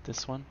same with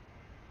this one.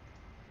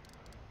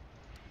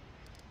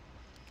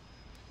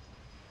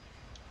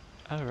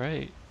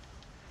 Alright.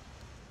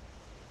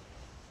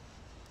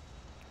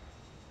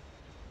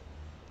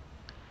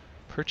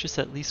 Purchase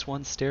at least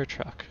one stair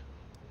truck.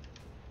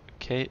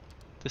 Okay,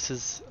 this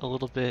is a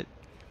little bit,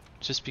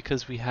 just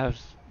because we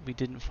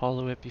didn't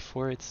follow it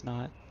before, it's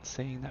not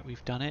saying that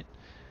we've done it.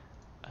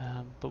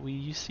 But we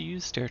used to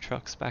use stair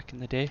trucks back in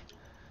the day.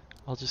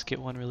 I'll just get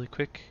one really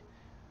quick.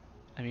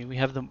 I mean, we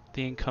have the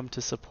income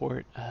to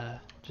support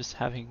just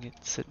having it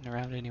sitting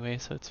around anyway,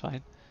 so it's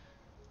fine.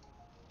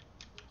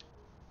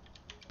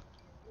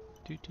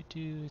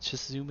 It's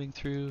just zooming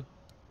through.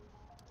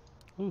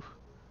 Ooh,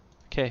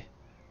 okay.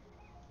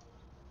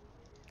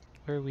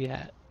 Where are we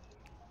at?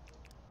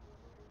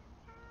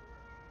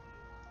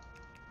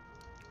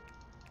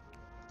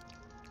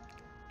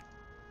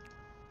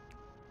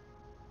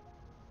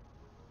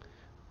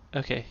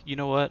 Okay, you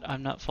know what?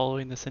 I'm not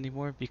following this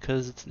anymore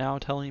because it's now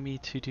telling me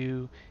to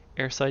do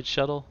airside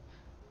shuttle.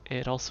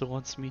 It also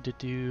wants me to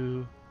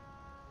do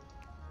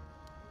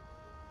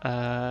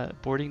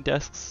boarding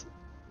desks.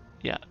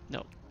 Yeah,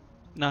 no,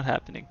 not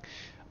happening.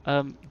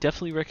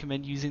 Definitely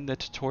recommend using the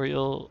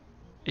tutorial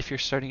if you're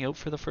starting out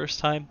for the first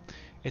time.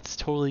 It's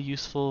totally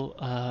useful.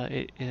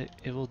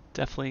 It will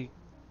definitely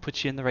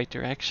put you in the right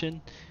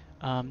direction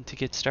to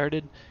get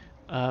started.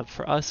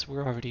 For us,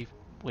 we're already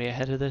way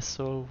ahead of this,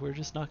 so we're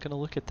just not going to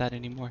look at that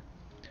anymore.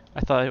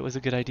 I thought it was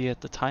a good idea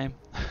at the time.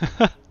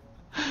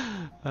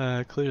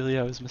 Clearly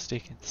I was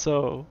mistaken.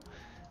 So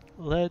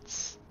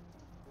let's...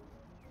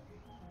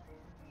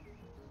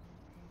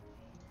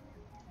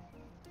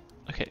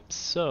 Okay,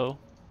 so...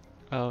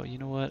 Oh, you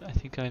know what? I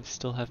think I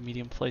still have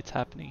medium flights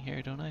happening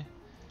here, don't I?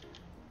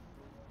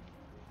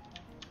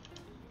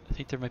 I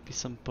think there might be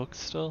some books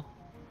still.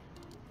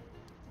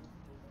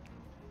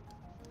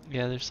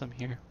 Yeah, there's some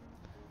here.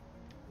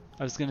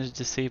 I was going to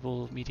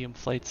disable medium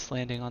flights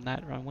landing on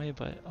that runway,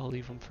 but I'll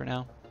leave them for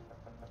now.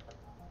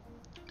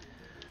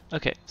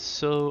 Okay,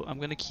 so I'm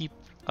going to keep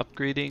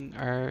upgrading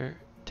our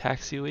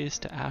taxiways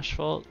to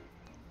asphalt.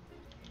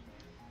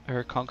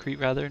 Or concrete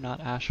rather,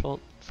 not asphalt.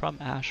 From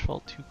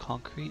asphalt to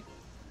concrete.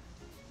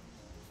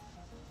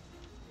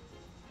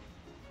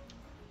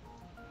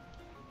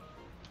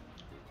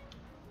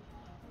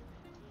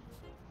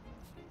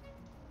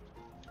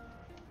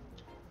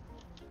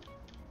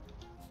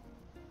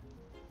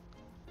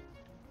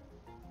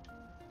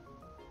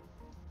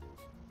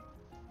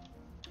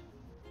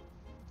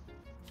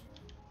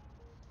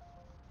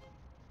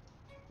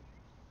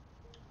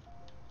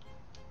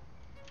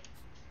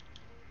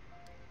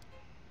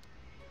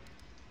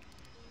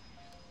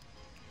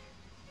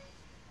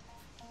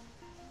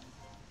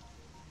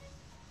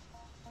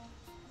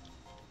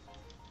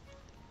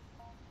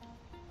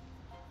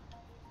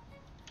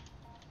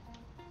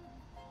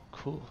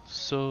 Cool,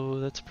 so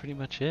that's pretty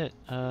much it.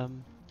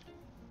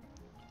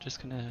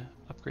 Just gonna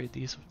upgrade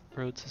these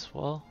roads as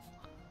well.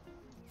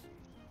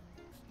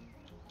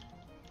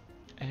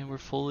 And we're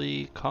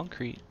fully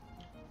concrete.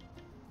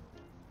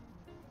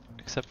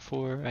 Except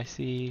for, I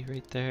see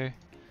right there,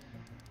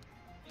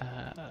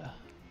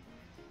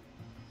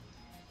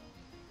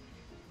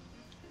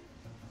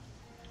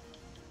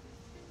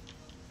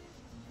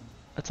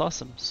 that's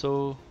awesome.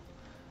 So,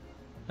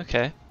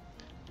 okay.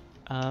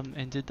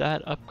 And did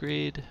that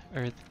upgrade,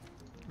 or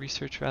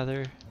research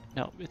rather?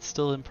 No, it's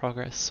still in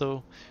progress.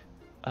 So,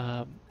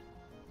 I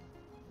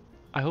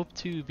hope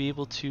to be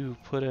able to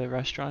put a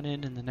restaurant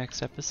in the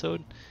next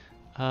episode.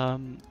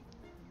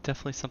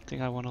 Definitely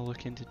something I want to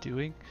look into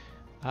doing.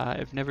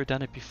 I've never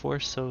done it before,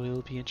 so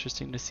it'll be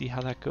interesting to see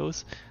how that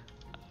goes,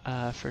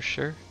 for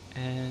sure.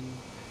 And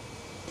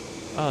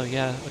oh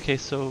yeah, okay,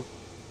 so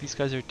these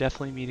guys are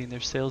definitely meeting their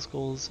sales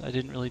goals. I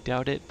didn't really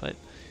doubt it, but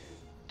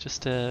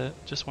just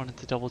wanted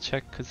to double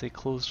check because they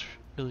closed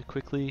really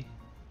quickly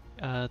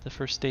the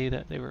first day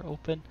that they were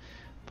open.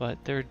 But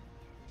they're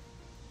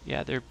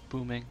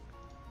booming.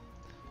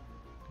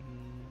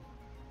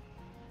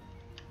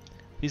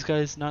 These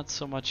guys not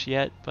so much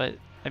yet, but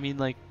I mean,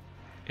 like,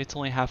 it's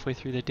only halfway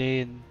through the day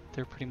and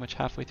they're pretty much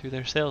halfway through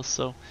their sales,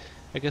 so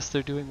I guess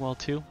they're doing well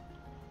too.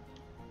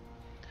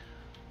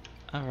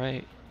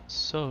 Alright,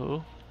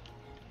 so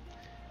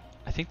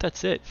I think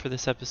that's it for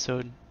this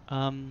episode.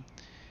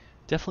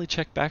 Definitely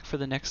check back for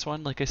the next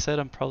one. Like I said,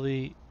 I'm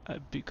probably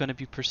going to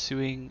be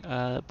pursuing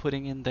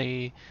putting in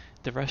the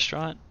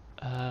restaurant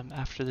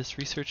after this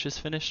research is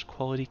finished,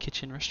 quality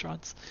kitchen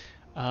restaurants,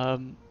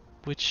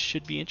 which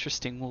should be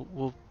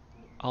interesting.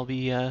 I'll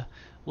be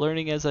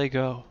learning as I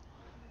go.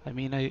 I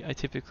mean, I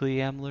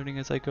typically am learning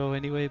as I go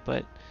anyway,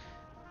 but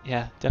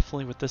yeah,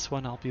 definitely with this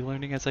one I'll be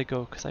learning as I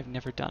go because I've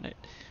never done it.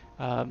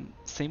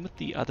 Same with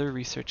the other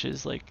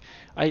researches. Like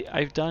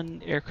I've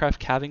done aircraft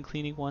cabin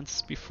cleaning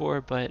once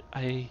before, but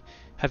I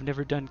have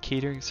never done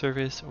catering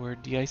service or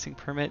de-icing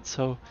permit,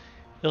 so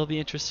it'll be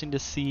interesting to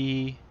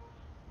see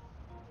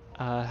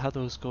how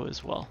those go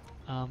as well.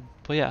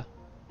 But yeah,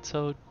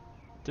 so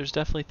there's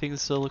definitely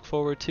things to look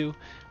forward to.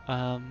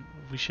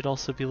 We should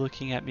also be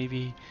looking at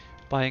maybe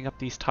buying up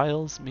these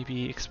tiles,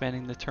 maybe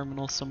expanding the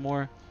terminal some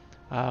more.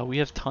 We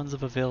have tons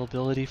of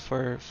availability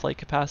for flight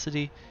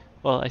capacity.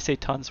 Well, I say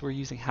tons, we're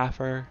using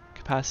half our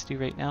capacity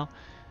right now.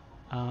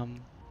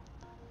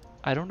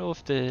 I don't know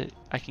if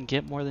I can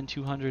get more than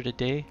 200 a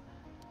day.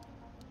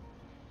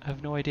 I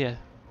have no idea,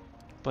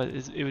 but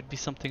it would be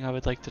something I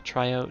would like to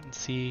try out and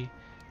see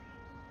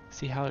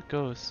how it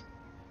goes.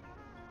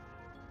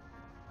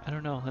 I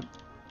don't know.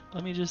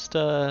 Let me just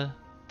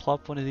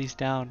plop one of these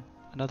down,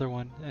 another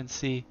one, and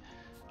see.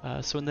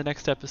 So in the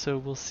next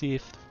episode, we'll see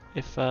if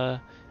if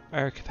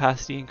our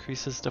capacity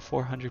increases to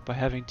 400 by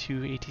having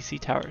 2 ATC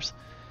towers.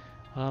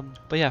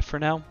 But yeah, for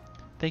now,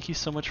 thank you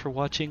so much for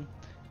watching,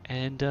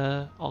 and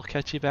I'll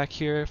catch you back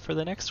here for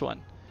the next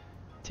one.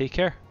 Take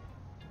care.